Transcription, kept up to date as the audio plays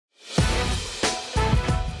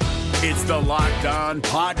It's the Locked On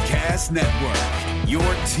Podcast Network, your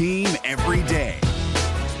team every day.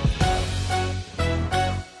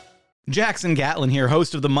 Jackson Gatlin here,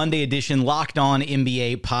 host of the Monday edition Locked On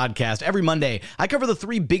NBA podcast. Every Monday, I cover the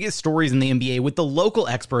three biggest stories in the NBA with the local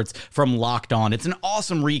experts from Locked On. It's an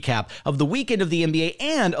awesome recap of the weekend of the NBA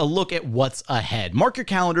and a look at what's ahead. Mark your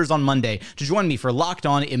calendars on Monday to join me for Locked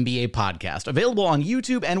On NBA podcast, available on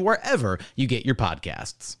YouTube and wherever you get your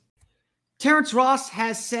podcasts. Terrence Ross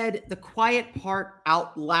has said the quiet part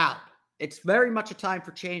out loud. It's very much a time for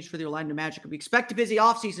change for the Orlando Magic. We expect a busy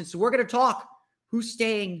offseason, so we're going to talk who's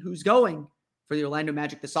staying, who's going for the Orlando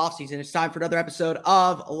Magic this offseason. It's time for another episode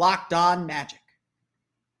of Locked On Magic.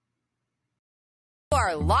 You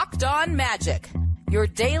are Locked On Magic, your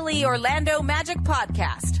daily Orlando Magic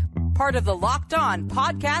podcast. Part of the Locked On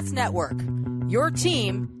Podcast Network, your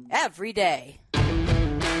team every day.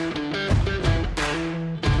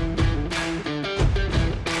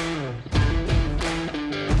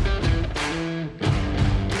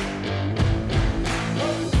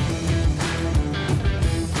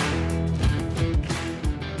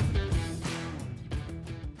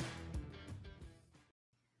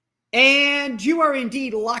 And you are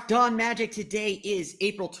indeed Locked On Magic. Today is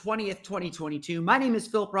April 20th, 2022. My name is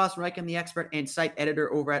Philip Rossman-Reich. I'm the expert and site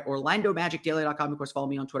editor over at OrlandoMagicDaily.com. Of course, follow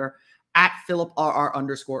me on Twitter at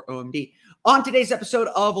PhilipRR_OMD. On today's episode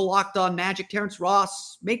of Locked On Magic, Terrence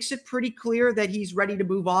Ross makes it pretty clear that he's ready to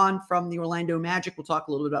move on from the Orlando Magic. We'll talk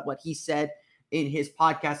a little bit about what he said in his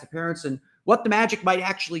podcast appearance and what the Magic might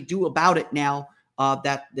actually do about it now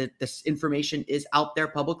that this information is out there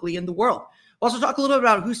publicly in the world. We'll also talk a little bit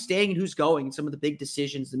about who's staying and who's going and some of the big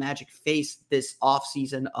decisions the Magic face this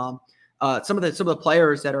offseason. Some of the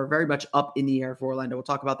players that are very much up in the air for Orlando. We'll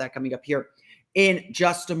talk about that coming up here in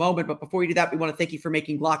just a moment. But before we do that, we want to thank you for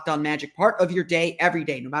making Locked On Magic part of your day every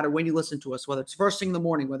day, no matter when you listen to us, whether it's first thing in the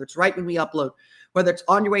morning, whether it's right when we upload, whether it's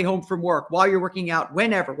on your way home from work, while you're working out,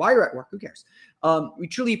 whenever, while you're at work, who cares? We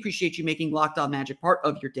truly appreciate you making Locked On Magic part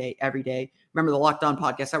of your day every day. Remember, the Locked On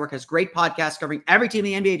Podcast Network has great podcasts covering every team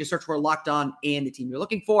in the NBA. Just search for Locked On and the team you're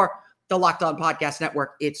looking for. The Locked On Podcast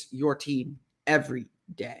Network, it's your team every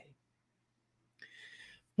day.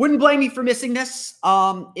 Wouldn't blame me for missing this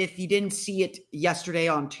if you didn't see it yesterday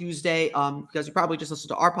on Tuesday, because you probably just listened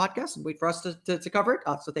to our podcast and wait for us to cover it.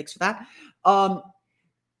 So thanks for that.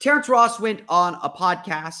 Terrence Ross went on a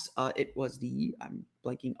podcast. It was I'm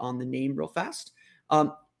blanking on the name real fast. I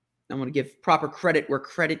want to give proper credit where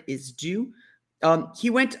credit is due. He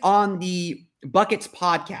went on the Buckets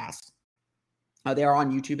podcast. They are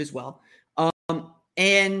on YouTube as well.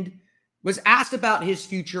 And was asked about his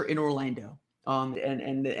future in Orlando.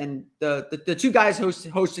 And the two guys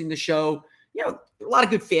hosting the show, a lot of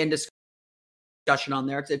good fan discussion on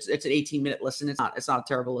there. It's an 18-minute listen. It's not a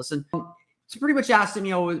terrible listen. So pretty much asked him,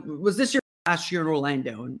 was this your last year in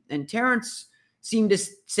Orlando? And Terrence seemed to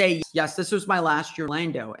say, yes, this was my last year in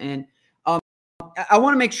Orlando. And I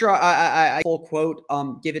want to make sure I full quote,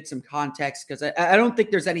 give it some context, because I don't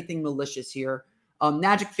think there's anything malicious here.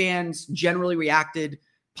 Magic fans generally reacted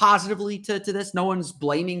positively to this. No one's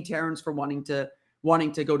blaming Terrence for wanting to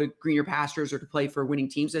go to greener pastures or to play for winning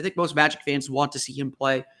teams. I think most Magic fans want to see him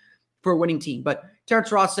play for a winning team. But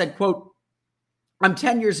Terrence Ross said, quote, "I'm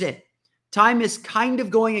 10 years in. Time is kind of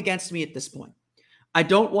going against me at this point. I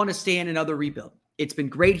don't want to stay in another rebuild. It's been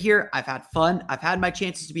great here. I've had fun. I've had my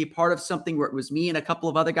chances to be a part of something where it was me and a couple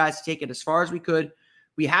of other guys to take it as far as we could.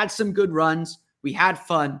 We had some good runs. We had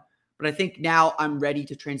fun. But I think now I'm ready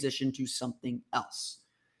to transition to something else."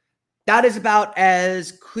 That is about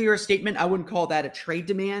as clear a statement. I wouldn't call that a trade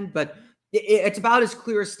demand, but it's about as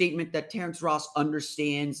clear a statement that Terrence Ross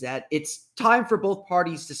understands that it's time for both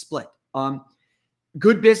parties to split.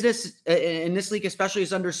 Good business in this league, especially,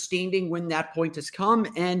 is understanding when that point has come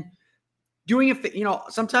and doing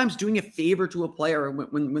sometimes doing a favor to a player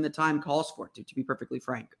when the time calls for it, to be perfectly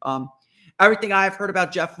frank. Everything I've heard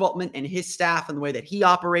about Jeff Weltman and his staff and the way that he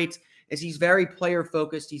operates is he's very player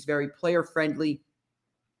focused. He's very player friendly.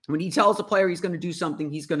 When he tells a player he's going to do something,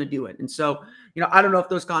 he's going to do it. And so, I don't know if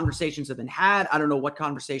those conversations have been had. I don't know what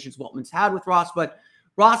conversations Weltman's had with Ross, but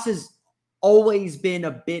Ross has always been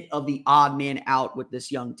a bit of the odd man out with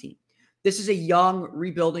this young team. This is a young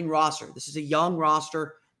rebuilding roster. This is a young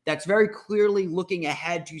roster that's very clearly looking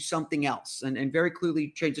ahead to something else and very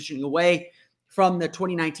clearly transitioning away from the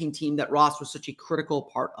 2019 team that Ross was such a critical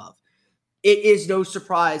part of. It is no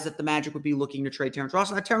surprise that the Magic would be looking to trade Terrence Ross.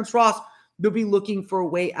 And Terrence Ross will be looking for a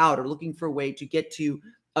way out or looking for a way to get to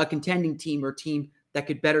a contending team or a team that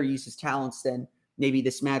could better use his talents than maybe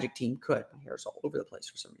this Magic team could. My hair's all over the place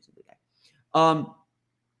for some reason today.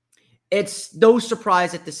 It's no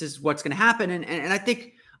surprise that this is what's going to happen. And I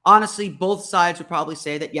think honestly, both sides would probably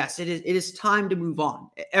say that, yes, it is time to move on.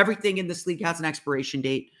 Everything in this league has an expiration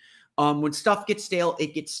date. When stuff gets stale,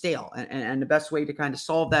 it gets stale. And the best way to kind of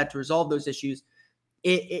solve that, to resolve those issues,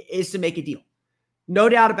 is to make a deal. No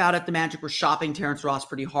doubt about it, the Magic were shopping Terrence Ross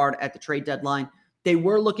pretty hard at the trade deadline. They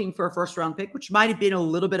were looking for a first-round pick, which might have been a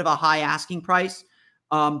little bit of a high asking price.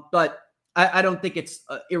 But I don't think it's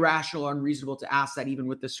irrational or unreasonable to ask that, even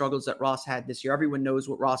with the struggles that Ross had this year. Everyone knows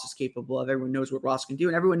what Ross is capable of. Everyone knows what Ross can do.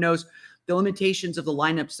 And everyone knows the limitations of the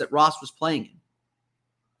lineups that Ross was playing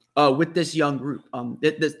in with this young group.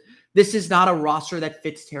 This is not a roster that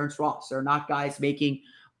fits Terrence Ross. They're not guys making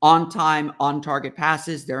on-time, on-target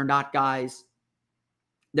passes. They're not guys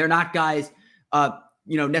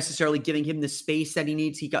necessarily giving him the space that he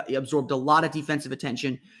needs. He absorbed a lot of defensive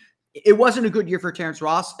attention. It wasn't a good year for Terrence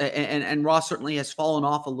Ross, and Ross certainly has fallen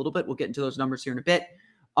off a little bit. We'll get into those numbers here in a bit.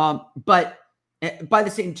 But by the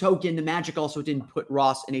same token, the Magic also didn't put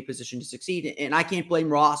Ross in a position to succeed. And I can't blame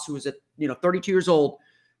Ross, who is 32 years old,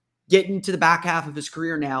 getting to the back half of his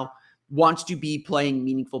career now, wants to be playing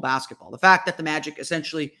meaningful basketball. The fact that the Magic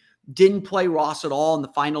essentially didn't play Ross at all in the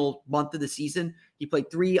final month of the season. He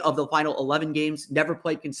played 3 of the final 11 games, never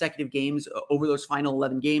played consecutive games over those final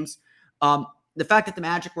 11 games. The fact that the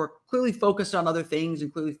Magic were clearly focused on other things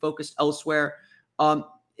and clearly focused elsewhere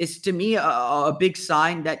is, to me, a big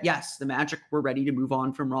sign that, yes, the Magic were ready to move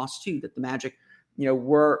on from Ross too, that the Magic,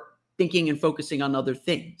 were thinking and focusing on other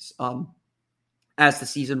things as the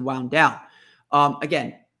season wound down.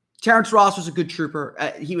 Again, Terrence Ross was a good trooper.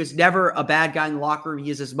 He was never a bad guy in the locker room.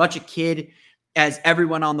 He is as much a kid as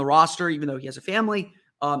everyone on the roster, even though he has a family.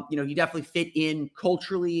 He definitely fit in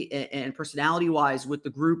culturally and personality-wise with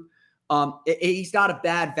the group. He's not a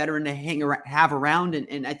bad veteran to have around,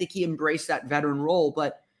 and I think he embraced that veteran role.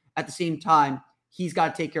 But at the same time, he's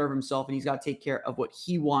got to take care of himself, and he's got to take care of what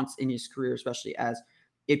he wants in his career, especially as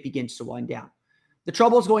it begins to wind down. The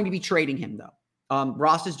trouble is going to be trading him, though.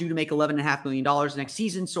 Ross is due to make $11.5 million next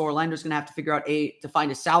season, so Orlando's going to have to figure out to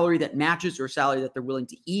find a salary that matches or a salary that they're willing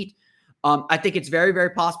to eat. I think it's very, very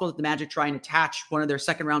possible that the Magic try and attach one of their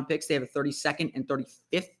second-round picks. They have a 32nd and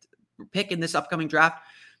 35th pick in this upcoming draft.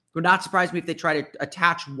 It would not surprise me if they try to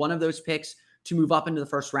attach one of those picks to move up into the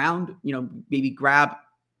first round. Maybe grab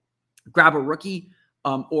a rookie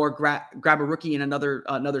or grab a rookie and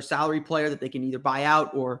another salary player that they can either buy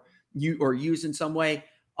out or use in some way.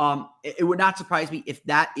 It would not surprise me if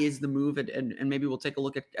that is the move, and maybe we'll take a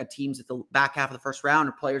look at teams at the back half of the first round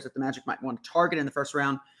or players that the Magic might want to target in the first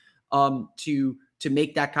round to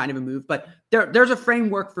make that kind of a move. But there's a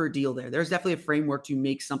framework for a deal there. There's definitely a framework to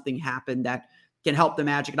make something happen that can help the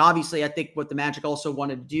Magic. And obviously, I think what the Magic also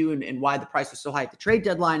wanted to do and why the price was so high at the trade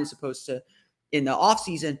deadline as opposed to in the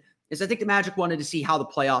offseason is I think the Magic wanted to see how the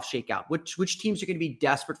playoffs shake out. Which teams are going to be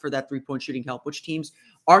desperate for that three-point shooting help? Which teams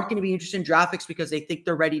aren't going to be interested in draft picks because they think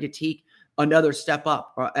they're ready to take another step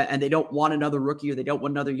up and they don't want another rookie or they don't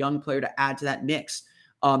want another young player to add to that mix.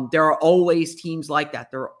 There are always teams like that.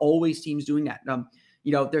 There are always teams doing that.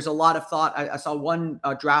 There's a lot of thought. I saw one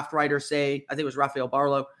draft writer say, I think it was Rafael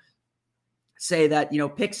Barlow, say that,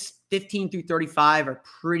 picks 15 through 35 are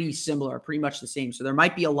pretty similar, pretty much the same. So there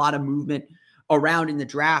might be a lot of movement around in the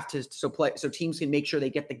draft so teams can make sure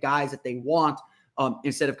they get the guys that they want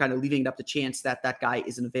instead of kind of leaving it up to chance that guy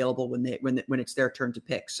isn't available when it's their turn to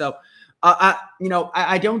pick. So,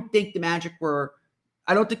 I don't think the Magic were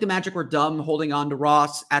dumb holding on to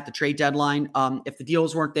Ross at the trade deadline. If the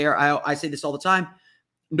deals weren't there, I say this all the time,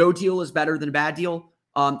 no deal is better than a bad deal.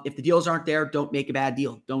 If the deals aren't there, don't make a bad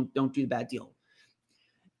deal. Don't do the bad deal.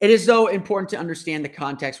 It is, though, important to understand the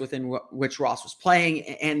context within which Ross was playing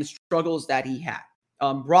and the struggles that he had.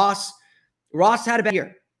 Ross had a bad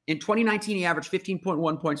year. In 2019, he averaged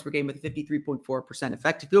 15.1 points per game with a 53.4%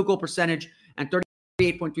 effective field goal percentage and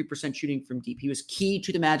 38.3% shooting from deep. He was key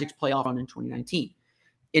to the Magic's playoff run in 2019.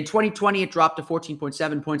 In 2020, it dropped to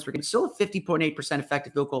 14.7 points per game, still a 50.8%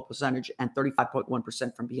 effective field goal percentage and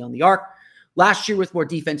 35.1% from beyond the arc. Last year, with more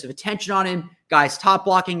defensive attention on him, guys top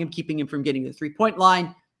blocking him, keeping him from getting to the three-point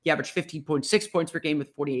line, he averaged 15.6 points per game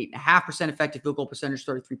with 48.5% effective field goal percentage,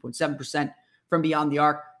 33.7% from beyond the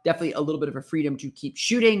arc. Definitely a little bit of a freedom to keep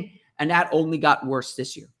shooting, and that only got worse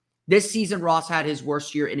this year. This season, Ross had his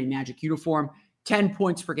worst year in a Magic uniform, 10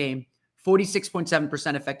 points per game,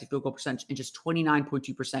 46.7% effective field goal percentage, and just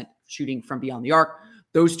 29.2% shooting from beyond the arc.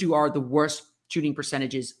 Those two are the worst shooting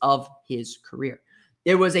percentages of his career.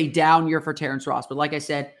 It was a down year for Terrence Ross, but like I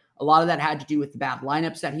said, a lot of that had to do with the bad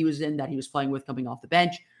lineups that he was in, that he was playing with coming off the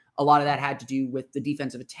bench. A lot of that had to do with the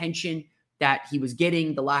defensive attention that he was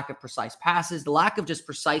getting, the lack of precise passes, the lack of just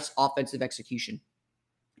precise offensive execution.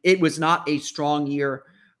 It was not a strong year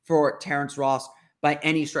for Terrence Ross. by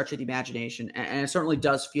any stretch of the imagination. And it certainly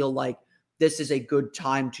does feel like this is a good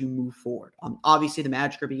time to move forward. Obviously, the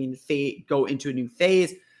Magic are beginning to go into a new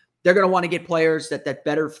phase. They're going to want to get players that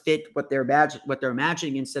better fit what they're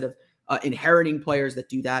imagining instead of inheriting players that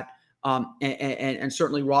do that. And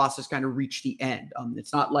certainly Ross has kind of reached the end.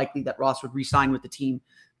 It's not likely that Ross would re-sign with the team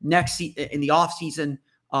in the offseason.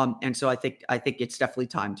 And so I think it's definitely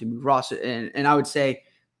time to move Ross. And I would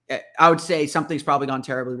say something's probably gone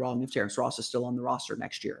terribly wrong if Terrence Ross is still on the roster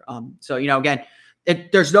next year. So, again,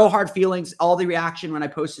 there's no hard feelings. All the reaction when I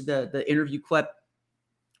posted the interview clip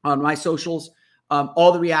on my socials,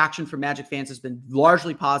 all the reaction from Magic fans has been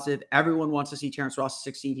largely positive. Everyone wants to see Terrence Ross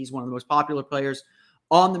succeed. He's one of the most popular players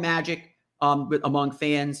on the Magic among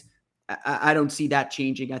fans. I don't see that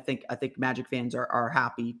changing. I think Magic fans are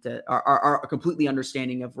happy are completely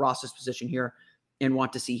understanding of Ross's position here and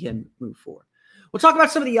want to see him move forward. We'll talk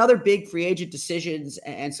about some of the other big free agent decisions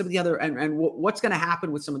and some of the other and what's going to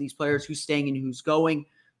happen with some of these players, who's staying and who's going,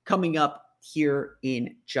 coming up here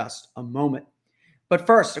in just a moment. But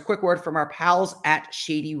first, a quick word from our pals at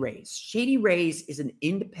Shady Rays. Shady Rays is an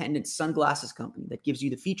independent sunglasses company that gives you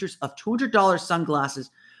the features of $200 sunglasses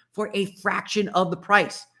for a fraction of the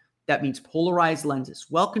price. That means polarized lenses,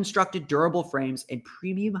 well-constructed durable frames, and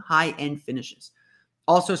premium high-end finishes.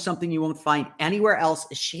 Also, something you won't find anywhere else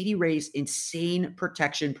is Shady Rays' insane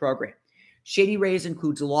protection program. Shady Rays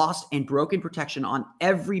includes lost and broken protection on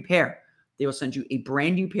every pair. They will send you a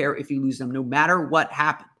brand new pair if you lose them, no matter what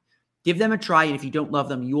happened. Give them a try, and if you don't love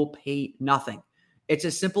them, you will pay nothing. It's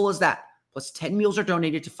as simple as that. Plus, 10 meals are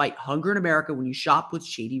donated to fight hunger in America when you shop with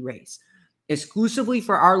Shady Rays. Exclusively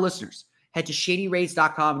for our listeners, head to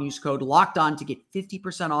shadyrays.com and use code LOCKEDON to get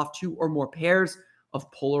 50% off 2 or more pairs of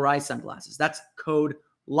polarized sunglasses. That's code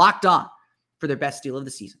LOCKEDON for their best deal of the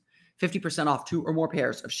season. 50% off 2 or more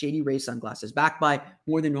pairs of Shady Rays sunglasses, backed by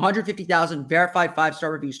more than 150,000 verified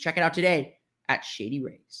 5-star reviews. Check it out today at Shady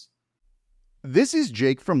Rays. This is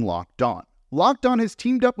Jake from Locked On. Locked On has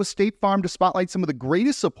teamed up with State Farm to spotlight some of the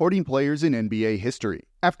greatest supporting players in NBA history.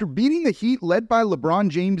 After beating the Heat led by LeBron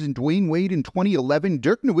James and Dwayne Wade in 2011,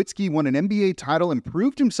 Dirk Nowitzki won an NBA title and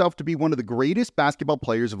proved himself to be one of the greatest basketball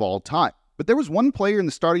players of all time. But there was one player in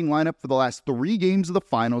the starting lineup for the last 3 games of the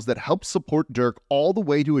finals that helped support Dirk all the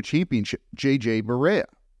way to a championship, JJ Barea.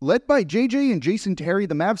 Led by JJ and Jason Terry,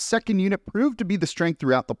 the Mavs' second unit proved to be the strength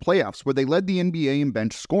throughout the playoffs, where they led the NBA in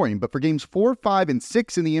bench scoring. But for games 4, 5, and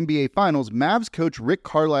 6 in the NBA Finals, Mavs coach Rick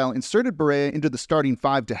Carlisle inserted Barea into the starting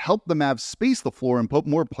 5 to help the Mavs space the floor and put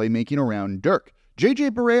more playmaking around Dirk. JJ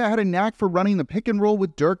Barea had a knack for running the pick and roll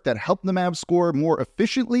with Dirk that helped the Mavs score more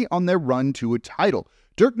efficiently on their run to a title.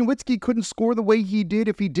 Dirk Nowitzki couldn't score the way he did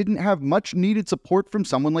if he didn't have much needed support from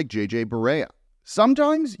someone like JJ Barea.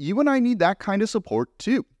 Sometimes you and I need that kind of support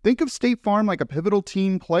too. Think of State Farm like a pivotal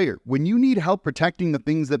team player. When you need help protecting the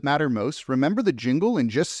things that matter most, remember the jingle and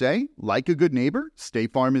just say, like a good neighbor,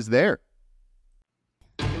 State Farm is there.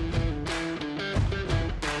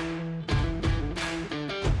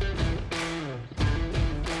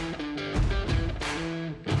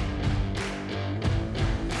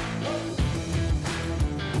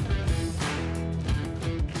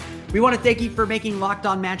 We want to thank you for making Locked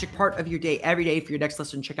On Magic part of your day every day. For your next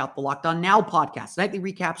listen, check out the Locked On Now podcast, nightly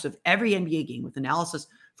recaps of every NBA game with analysis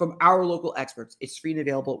from our local experts. It's free and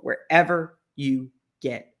available wherever you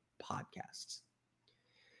get podcasts.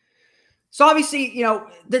 So obviously,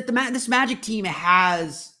 this Magic team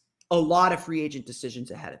has a lot of free agent decisions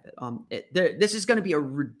ahead of it. This is going to be a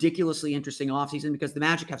ridiculously interesting offseason because the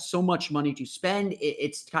Magic have so much money to spend.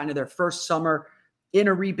 It's kind of their first summer in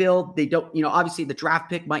a rebuild. They don't, obviously the draft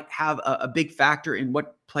pick might have a big factor in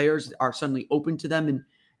what players are suddenly open to them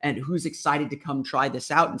and who's excited to come try this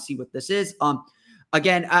out and see what this is.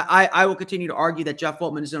 Again, I will continue to argue that Jeff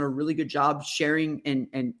Weltman has done a really good job sharing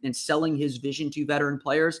and selling his vision to veteran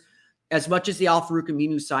players. As much as the Al-Farouq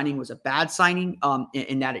Aminu signing was a bad signing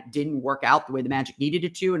in that it didn't work out the way the Magic needed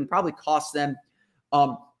it to and probably cost them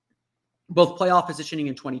both playoff positioning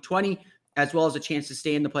in 2020 as well as a chance to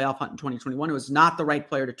stay in the playoff hunt in 2021. It was not the right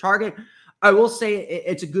player to target. I will say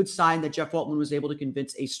it's a good sign that Jeff Weltman was able to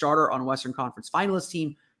convince a starter on a Western Conference finalist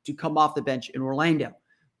team to come off the bench in Orlando.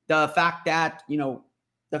 The fact that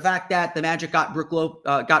the Magic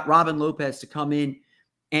got Robin Lopez to come in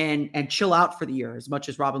and chill out for the year, as much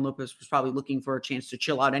as Robin Lopez was probably looking for a chance to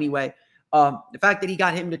chill out anyway. The fact that he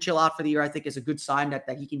got him to chill out for the year, I think, is a good sign that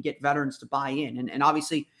he can get veterans to buy in. And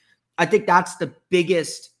obviously, I think that's the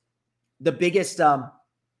biggest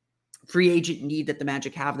free agent need that the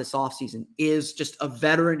Magic have this offseason is just a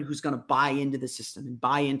veteran who's going to buy into the system and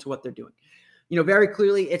buy into what they're doing. Very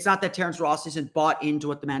clearly, it's not that Terrence Ross isn't bought into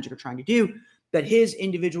what the Magic are trying to do. that his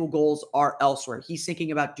individual goals are elsewhere. He's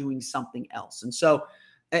thinking about doing something else. And so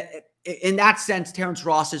in that sense, Terrence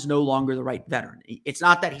Ross is no longer the right veteran. It's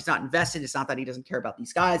not that he's not invested. It's not that he doesn't care about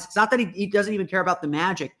these guys. It's not that he doesn't even care about the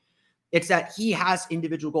Magic. It's that he has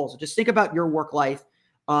individual goals. So just think about your work life.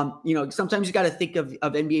 Sometimes you got to think of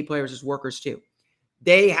NBA players as workers too.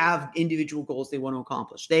 They have individual goals they want to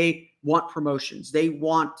accomplish. They want promotions. They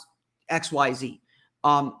want X, Y, Z.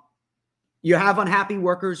 You have unhappy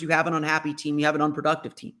workers. You have an unhappy team. You have an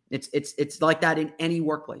unproductive team. It's like that in any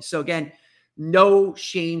workplace. So again, no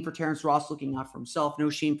shame for Terrence Ross looking out for himself. No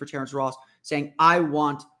shame for Terrence Ross saying, I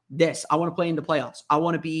want this. I want to play in the playoffs. I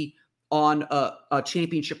want to be on a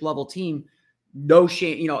championship level team. No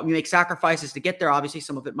shame. You make sacrifices to get there. Obviously,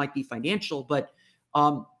 some of it might be financial, but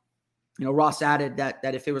Ross added that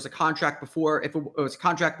if it was a contract before,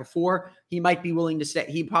 he might be willing to stay.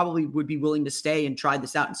 He probably would be willing to stay and try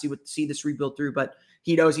this out and see this rebuild through. But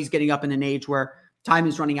he knows he's getting up in an age where time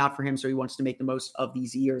is running out for him, so he wants to make the most of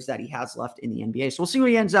these years that he has left in the NBA. So we'll see where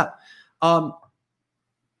he ends up.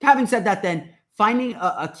 Having said that, then finding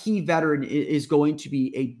a key veteran is going to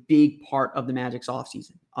be a big part of the Magic's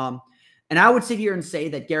offseason. And I would sit here and say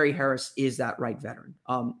that Gary Harris is that right veteran.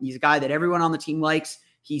 He's a guy that everyone on the team likes.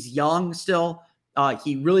 He's young still.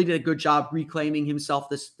 He really did a good job reclaiming himself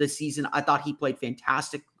this season. I thought he played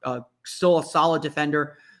fantastic. Still a solid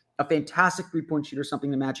defender, a fantastic three-point shooter,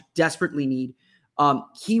 something the Magic desperately need.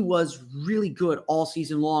 He was really good all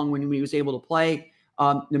season long when he was able to play.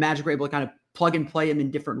 The Magic were able to kind of plug and play him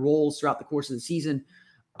in different roles throughout the course of the season.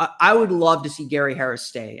 I would love to see Gary Harris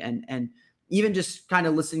stay. And even just kind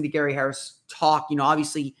of listening to Gary Harris talk,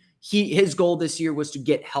 obviously his goal this year was to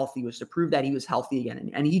get healthy, was to prove that he was healthy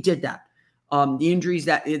again. And he did that. The injury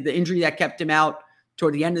that kept him out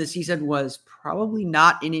toward the end of the season was probably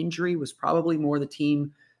not an injury, was probably more the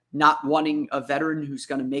team not wanting a veteran who's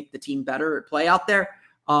going to make the team better at play out there.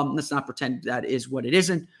 Let's not pretend that is what it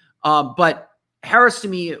isn't. But Harris, to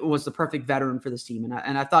me, was the perfect veteran for this team.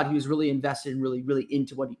 And I thought he was really invested and really, really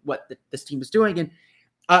into what this team was doing. And,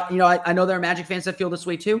 I know there are Magic fans that feel this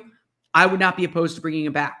way too. I would not be opposed to bringing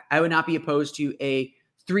him back. I would not be opposed to a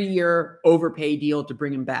 3-year overpay deal to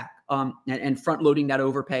bring him back and front loading that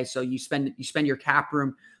overpay. So you spend your cap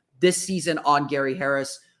room this season on Gary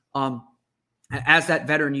Harris as that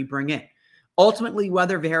veteran you bring in. Ultimately,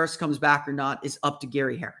 whether Harris comes back or not is up to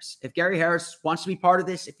Gary Harris. If Gary Harris wants to be part of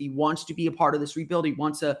this, if he wants to be a part of this rebuild, he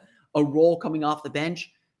wants a role coming off the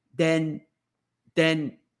bench, then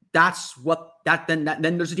that's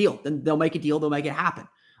then there's a deal. Then they'll make a deal. They'll make it happen.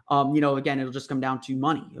 Again, it'll just come down to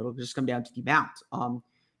money. It'll just come down to the amount.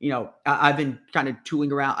 I've been kind of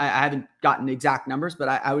tooling around. I haven't gotten exact numbers, but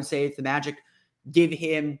I would say if the Magic give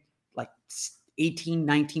him like $18,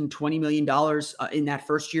 $19, $20 million in that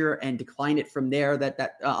first year and decline it from there,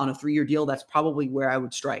 that on a 3-year deal, that's probably where I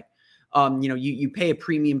would strike. You pay a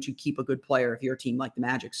premium to keep a good player if you're a team like the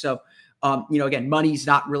Magic. So, again, money's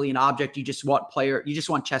not really an object. You just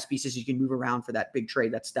want chess pieces you can move around for that big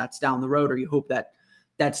trade that's down the road, or you hope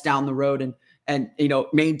that's down the road. And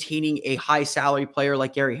maintaining a high salary player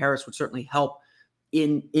like Gary Harris would certainly help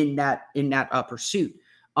in that pursuit.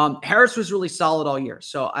 Harris was really solid all year.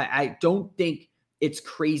 So I don't think it's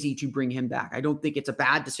crazy to bring him back. I don't think it's a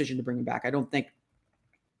bad decision to bring him back. I don't think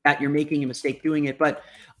that you're making a mistake doing it, but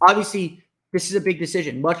obviously this is a big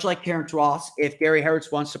decision, much like Terrence Ross. If Gary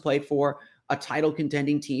Harris wants to play for a title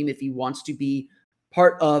contending team, if he wants to be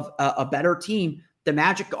part of a better team, the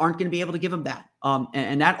Magic aren't going to be able to give him that.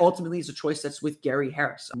 And that ultimately is a choice that's with Gary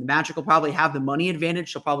Harris. The Magic will probably have the money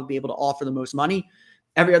advantage. They'll probably be able to offer the most money.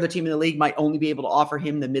 Every other team in the league might only be able to offer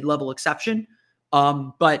him the mid-level exception.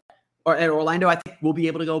 But at Orlando, I think we'll be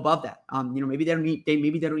able to go above that. Maybe they don't need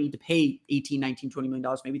to pay $18, $19, $20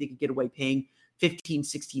 million. Maybe they could get away paying 15,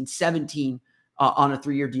 16, 17 on a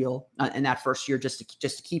 3-year deal in that first year just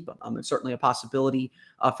to keep him. It's certainly a possibility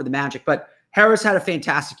for the Magic. But Harris had a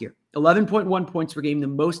fantastic year. 11.1 points per game, the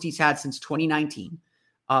most he's had since 2019.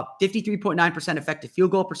 53.9% effective field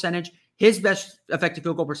goal percentage. His best effective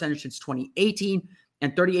field goal percentage since 2018.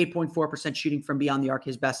 And 38.4% shooting from beyond the arc,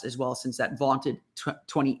 his best as well since that vaunted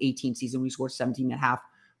 2018 season when he scored 17.5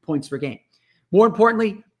 points per game. More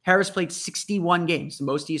importantly, Harris played 61 games, the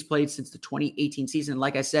most he's played since the 2018 season.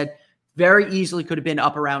 Like I said, very easily could have been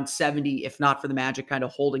up around 70, if not for the Magic kind of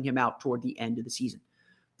holding him out toward the end of the season.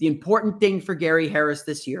 The important thing for Gary Harris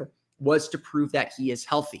this year was to prove that he is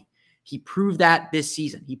healthy. He proved that this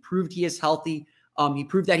season. He proved he is healthy. He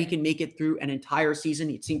proved that he can make it through an entire season.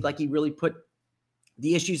 It seemed like he really put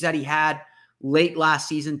the issues that he had late last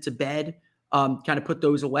season to bed, kind of put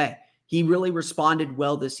those away. He really responded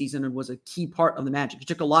well this season and was a key part of the Magic. He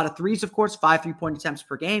took a lot of threes, of course, 5 3-point attempts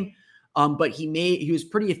per game. But he was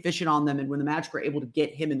pretty efficient on them. And when the Magic were able to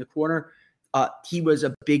get him in the corner, he was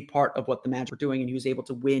a big part of what the Magic were doing, and he was able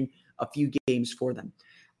to win a few games for them.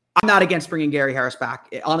 I'm not against bringing Gary Harris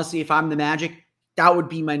back. Honestly, if I'm the Magic, that would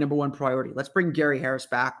be my number one priority. Let's bring Gary Harris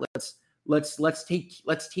back. Let's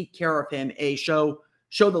take care of him.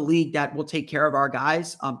 Show the league that we'll take care of our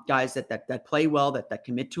guys, guys that play well, that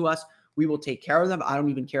commit to us. We will take care of them. I don't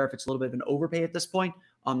even care if it's a little bit of an overpay at this point.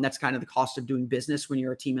 That's kind of the cost of doing business when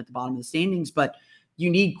you're a team at the bottom of the standings. But you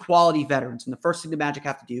need quality veterans, and the first thing the Magic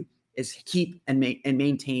have to do is keep and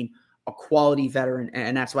maintain a quality veteran,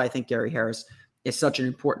 and that's why I think Gary Harris is such an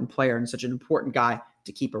important player and such an important guy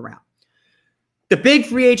to keep around. The big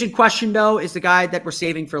free agent question, though, is the guy that we're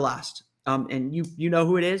saving for last. And you know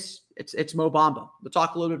who it is. It's Mo Bamba. We'll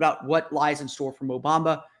talk a little bit about what lies in store for Mo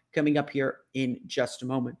Bamba coming up here in just a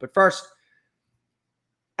moment. But first,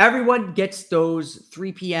 everyone gets those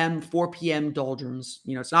 3 p.m., 4 p.m. doldrums.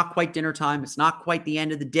 It's not quite dinner time. It's not quite the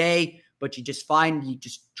end of the day, but you just find you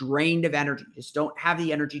just drained of energy. You just don't have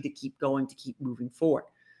the energy to keep going, to keep moving forward.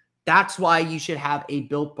 That's why you should have a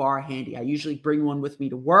Built Bar handy. I usually bring one with me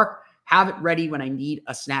to work, have it ready when I need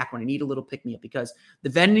a snack, when I need a little pick-me-up, because the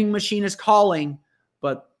vending machine is calling,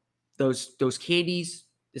 but those candies,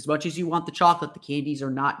 as much as you want the chocolate, the candies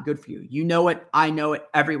are not good for you. You know it. I know it.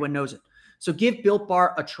 Everyone knows it. So give Built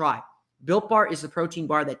Bar a try. Built Bar is the protein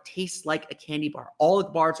bar that tastes like a candy bar. All of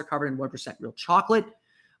the bars are covered in 1% real chocolate.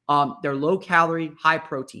 They're low calorie, high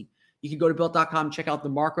protein. You can go to Built.com and check out the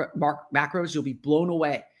macros. You'll be blown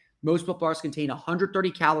away. Most Built Bars contain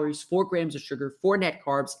 130 calories, 4 grams of sugar, 4 net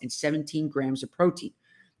carbs, and 17 grams of protein.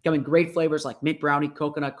 Come in great flavors like mint brownie,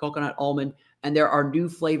 coconut almond, and there are new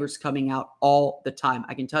flavors coming out all the time.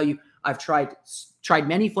 I can tell you, I've tried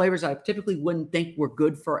many flavors that I typically wouldn't think were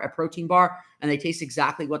good for a protein bar, and they taste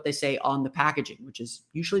exactly what they say on the packaging, which is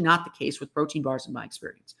usually not the case with protein bars in my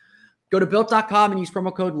experience. Go to Built.com and use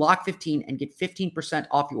promo code LOCK15 and get 15%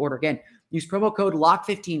 off your order. Again, use promo code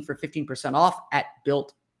LOCK15 for 15% off at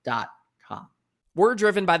Built.com. We're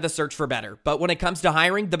driven by the search for better, but when it comes to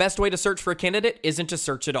hiring, the best way to search for a candidate isn't to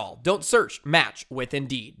search at all. Don't search, match with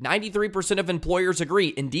Indeed. 93% of employers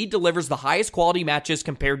agree Indeed delivers the highest quality matches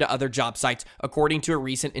compared to other job sites, according to a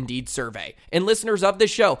recent Indeed survey. And listeners of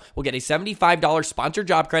this show will get a $75 sponsored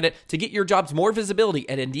job credit to get your jobs more visibility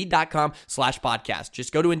at Indeed.com/podcast.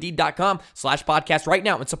 Just go to Indeed.com/podcast right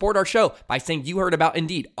now and support our show by saying you heard about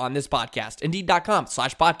Indeed on this podcast.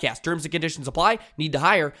 Indeed.com/podcast. Terms and conditions apply. Need to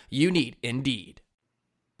hire? You need Indeed.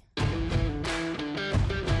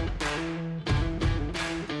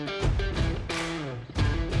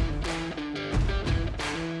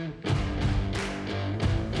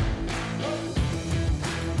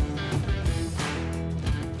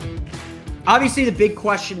 Obviously, the big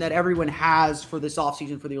question that everyone has for this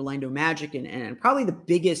offseason for the Orlando Magic, and probably the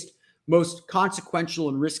biggest, most consequential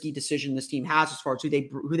and risky decision this team has as far as who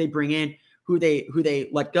they bring in, who they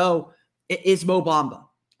let go, is Mo Bamba.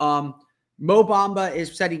 Mo Bamba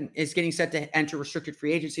is getting set to enter restricted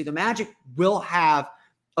free agency. The Magic will have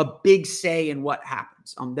a big say in what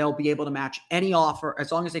happens. They'll be able to match any offer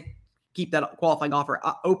as long as they keep that qualifying offer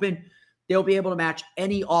open. They'll be able to match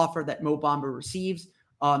any offer that Mo Bamba receives.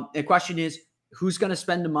 The question is, who's going to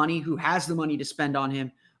spend the money? Who has the money to spend on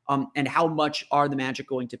him? And how much are the Magic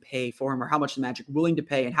going to pay for him, or how much the Magic willing to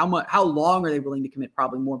pay, and how long are they willing to commit?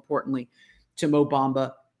 Probably more importantly, to Mo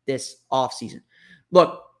Bamba this offseason.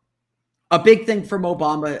 Look, a big thing for Mo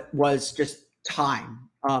Bamba was just time.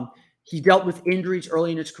 He dealt with injuries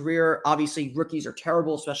early in his career. Obviously, rookies are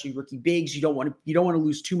terrible, especially rookie bigs. You don't want to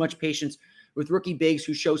lose too much patience with rookie bigs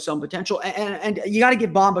who show some potential. And you got to give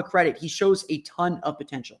Bamba credit. He shows a ton of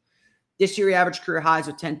potential. This year, he averaged career highs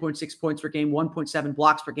of 10.6 points per game, 1.7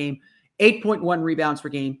 blocks per game, 8.1 rebounds per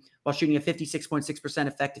game, while shooting a 56.6%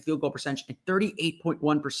 effective field goal percentage and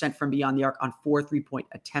 38.1% from beyond the arc on 4 3-point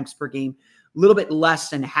attempts per game, a little bit less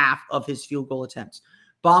than half of his field goal attempts.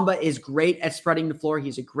 Bamba is great at spreading the floor.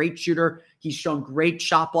 He's a great shooter. He's shown great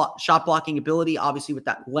shot blocking ability. Obviously, with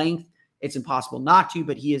that length, it's impossible not to,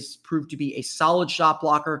 but he has proved to be a solid shot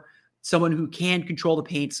blocker, someone who can control the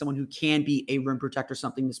paint, someone who can be a rim protector,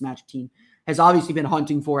 something this Magic team has obviously been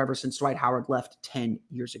hunting for ever since Dwight Howard left 10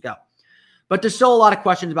 years ago. But there's still a lot of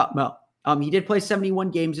questions about Mo. He did play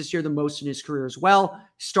 71 games this year, the most in his career as well.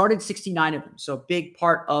 Started 69 of them. So a big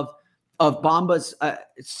part of Bamba's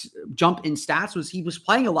jump in stats was he was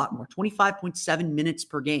playing a lot more, 25.7 minutes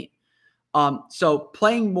per game. So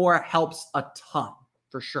playing more helps a ton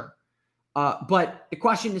for sure. But the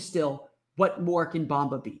question is still, what more can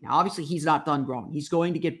Bamba be? Now, obviously, he's not done growing. He's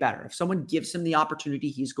going to get better. If someone gives him the opportunity,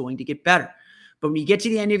 he's going to get better. But when you get to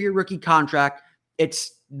the end of your rookie contract,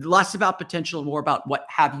 It's less about potential and more about what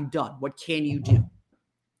have you done? What can you do?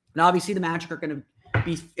 And obviously the Magic are going to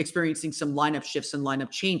be experiencing some lineup shifts and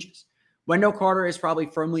lineup changes. Wendell Carter is probably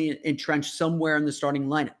firmly entrenched somewhere in the starting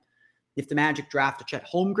lineup. If the Magic draft a Chet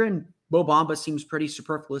Holmgren, Mo Bamba seems pretty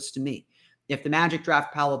superfluous to me. If the Magic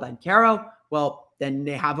draft Paolo Banchero, well, then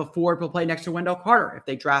they have a forward to play next to Wendell Carter. If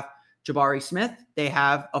they draft Jabari Smith, they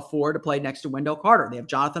have a forward to play next to Wendell Carter. They have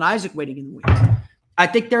Jonathan Isaac waiting in the wings. I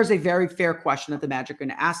think there's a very fair question that the Magic are going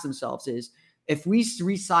to ask themselves is, if we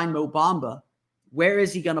re-sign Mo Bamba, where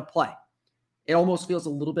is he going to play? It almost feels a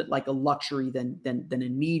little bit like a luxury than a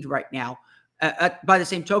need right now. By the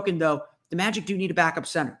same token, though, the Magic do need a backup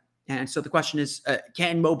center. And so the question is,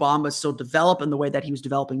 can Mo Bamba still develop in the way that he was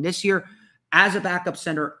developing this year as a backup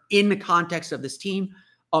center in the context of this team?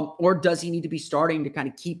 Or does he need to be starting to kind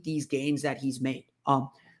of keep these gains that he's made?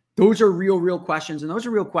 Those are real questions. And those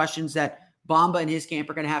are real questions that Bamba and his camp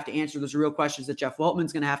are going to have to answer. Those are real questions that Jeff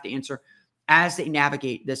Weltman's going to have to answer as they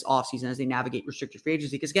navigate this offseason, as they navigate restricted free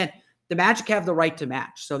agency. Because again, the Magic have the right to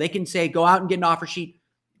match. So they can say, go out and get an offer sheet.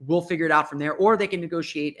 We'll figure it out from there. Or they can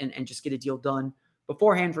negotiate and just get a deal done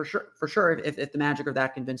beforehand for sure if the Magic are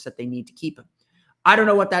that convinced that they need to keep him. I don't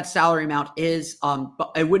know what that salary amount is,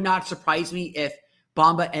 but it would not surprise me if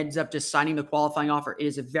Bamba ends up just signing the qualifying offer. It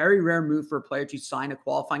is a very rare move for a player to sign a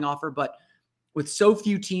qualifying offer, but with so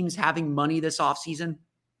few teams having money this offseason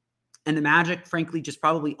and the Magic, frankly, just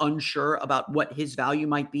probably unsure about what his value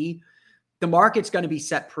might be, the market's going to be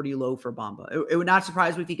set pretty low for Bamba. It would not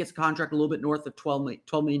surprise me if he gets a contract a little bit north of $12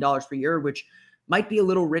 million per year, which might be a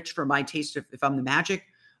little rich for my taste if I'm the Magic.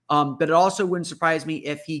 But it also wouldn't surprise me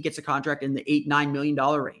if he gets a contract in the $8-9 million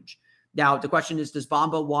range. Now, the question is, does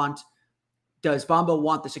Bamba want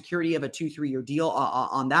the security of a 2-3 year deal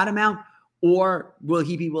on that amount? Or will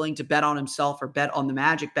he be willing to bet on himself or bet on the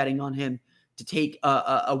Magic betting on him to take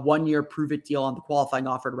a 1 year prove it deal on the qualifying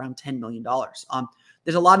offer at around $10 million?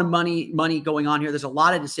 There's a lot of money going on here. There's a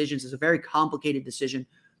lot of decisions. It's a very complicated decision.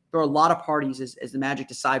 There are a lot of parties as the Magic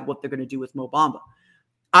decide what they're going to do with Mo Bamba.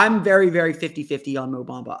 I'm very, very 50-50 on Mo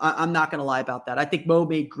Bamba. I'm not going to lie about that. I think Mo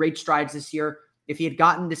made great strides this year. If he had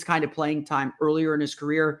gotten this kind of playing time earlier in his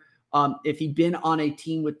career, if he'd been on a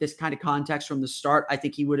team with this kind of context from the start, I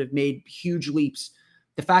think he would have made huge leaps.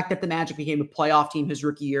 The fact that the Magic became a playoff team his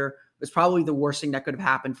rookie year was probably the worst thing that could have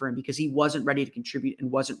happened for him because he wasn't ready to contribute and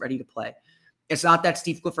wasn't ready to play. It's not that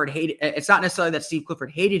Steve Clifford hated. It's not necessarily that Steve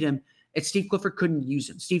Clifford hated him. It's Steve Clifford couldn't use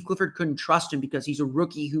him. Steve Clifford couldn't trust him because he's a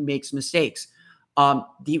rookie who makes mistakes.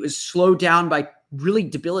 He was slowed down by really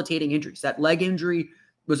debilitating injuries. That leg injury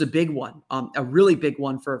was a big one, a really big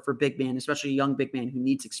one for big man, especially a young big man who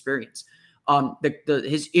needs experience.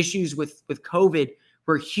 His issues with COVID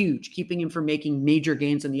were huge, keeping him from making major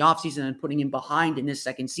gains in the offseason and putting him behind in his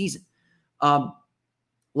second season.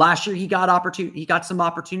 Last year he got some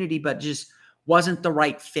opportunity, but just wasn't the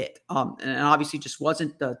right fit. And obviously just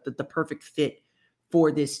wasn't the perfect fit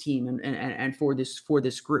for this team and for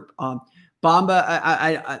this group.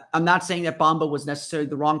 Bamba, I'm not saying that Bamba was necessarily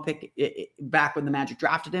the wrong pick back when the Magic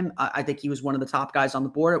drafted him. I think he was one of the top guys on the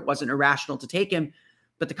board. It wasn't irrational to take him,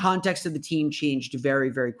 but the context of the team changed very,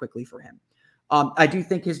 very quickly for him. I do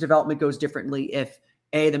think his development goes differently if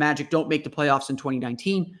A, the Magic don't make the playoffs in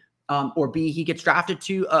 2019, or B, he gets drafted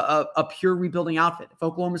to a pure rebuilding outfit. If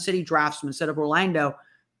Oklahoma City drafts him instead of Orlando,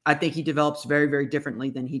 I think he develops very, very differently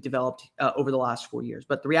than he developed over the last 4 years.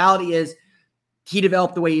 But the reality is, he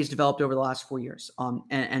developed the way he's developed over the last 4 years.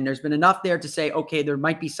 And there's been enough there to say, okay, there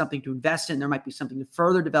might be something to invest in. There might be something to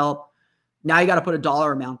further develop. Now you got to put a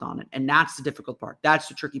dollar amount on it. And that's the difficult part. That's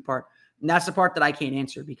the tricky part. And that's the part that I can't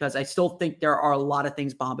answer because I still think there are a lot of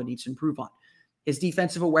things Bamba needs to improve on. His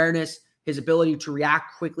defensive awareness, his ability to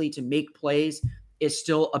react quickly to make plays is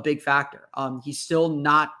still a big factor. He's still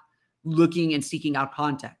not looking and seeking out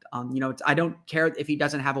contact. I don't care if he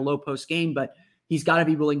doesn't have a low post game, but he's got to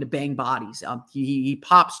be willing to bang bodies. He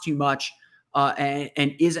pops too much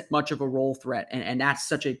and isn't much of a roll threat. And that's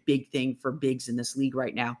such a big thing for bigs in this league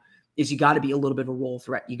right now is you got to be a little bit of a roll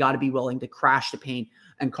threat. You got to be willing to crash the paint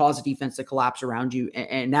and cause a defense to collapse around you.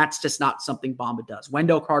 And that's just not something Bamba does.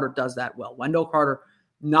 Wendell Carter does that well. Wendell Carter,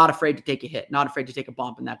 not afraid to take a hit, not afraid to take a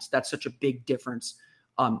bump. And that's such a big difference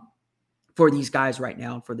for these guys right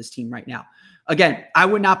now and for this team right now. Again, I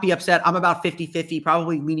would not be upset. I'm about 50-50,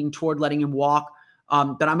 probably leaning toward letting him walk.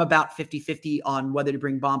 But I'm about 50-50 on whether to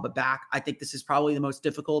bring Bamba back. I think this is probably the most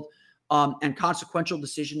difficult and consequential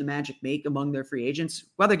decision the Magic make among their free agents.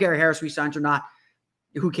 Whether Gary Harris resigns or not,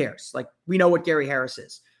 who cares? Like, we know what Gary Harris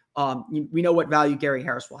is. We know what value Gary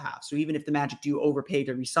Harris will have. So even if the Magic do overpay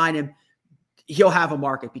to resign him, he'll have a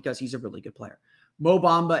market because he's a really good player. Mo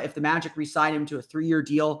Bamba, if the Magic resign him to a 3-year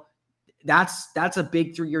deal, that's a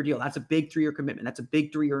big 3-year deal. That's a big 3-year commitment. That's a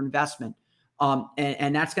big 3-year investment.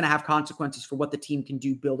 And that's going to have consequences for what the team can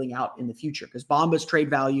do building out in the future, because Bamba's trade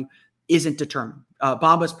value isn't determined.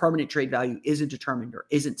 Bamba's permanent trade value isn't determined or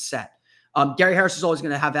isn't set. Gary Harris is always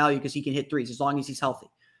going to have value because he can hit threes as long as he's healthy.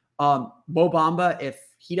 Mo Bamba, if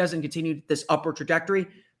he doesn't continue this upward trajectory,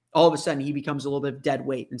 all of a sudden he becomes a little bit of dead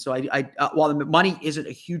weight. And so while the money isn't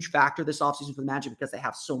a huge factor this offseason for the Magic because they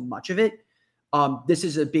have so much of it, this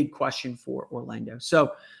is a big question for Orlando. So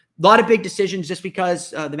a lot of big decisions. Just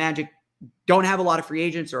because the Magic don't have a lot of free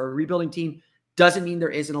agents or a rebuilding team doesn't mean there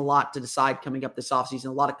isn't a lot to decide coming up this offseason,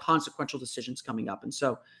 a lot of consequential decisions coming up. And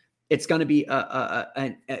so it's going to be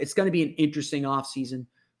an interesting offseason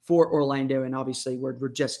for Orlando. And obviously we're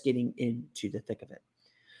just getting into the thick of it.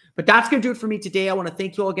 But that's going to do it for me today. I want to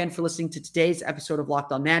thank you all again for listening to today's episode of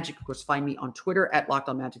Locked On Magic. Of course, find me on Twitter at Locked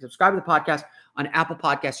On Magic. Subscribe to the podcast on Apple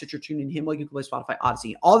Podcasts, Stitcher, TuneIn, Himalaya, Google Play, Spotify, Odyssey,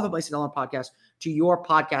 and all of the places to download podcasts to your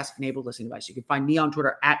podcast-enabled listening device. You can find me on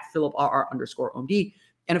Twitter at PhilipRR_OMD.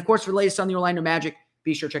 And of course, for the latest on the Orlando Magic,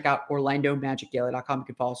 be sure to check out OrlandoMagicDaily.com. You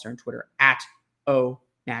can follow us on Twitter at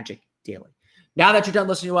OMagicDaily. Now that you're done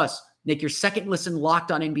listening to us, make your second listen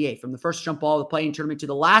Locked On NBA. From the first jump ball of the play-in tournament to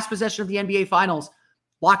the last possession of the NBA Finals,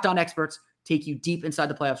 Locked On experts take you deep inside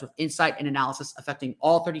the playoffs with insight and analysis affecting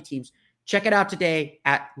all 30 teams. Check it out today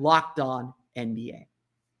at Locked On NBA.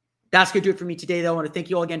 That's going to do it for me today, though. I want to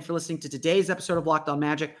thank you all again for listening to today's episode of Locked On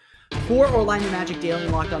Magic. For Orlando Magic Daily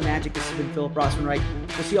and Locked On Magic, this has been Philip Rossman-Wright.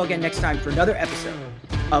 We'll see you all again next time for another episode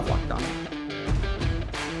of Locked On Magic.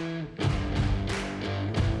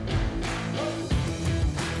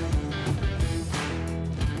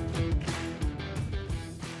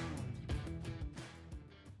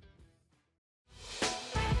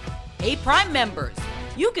 Hey, Prime members,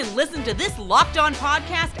 you can listen to this Locked On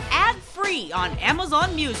podcast ad-free on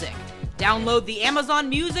Amazon Music. Download the Amazon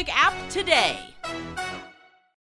Music app today.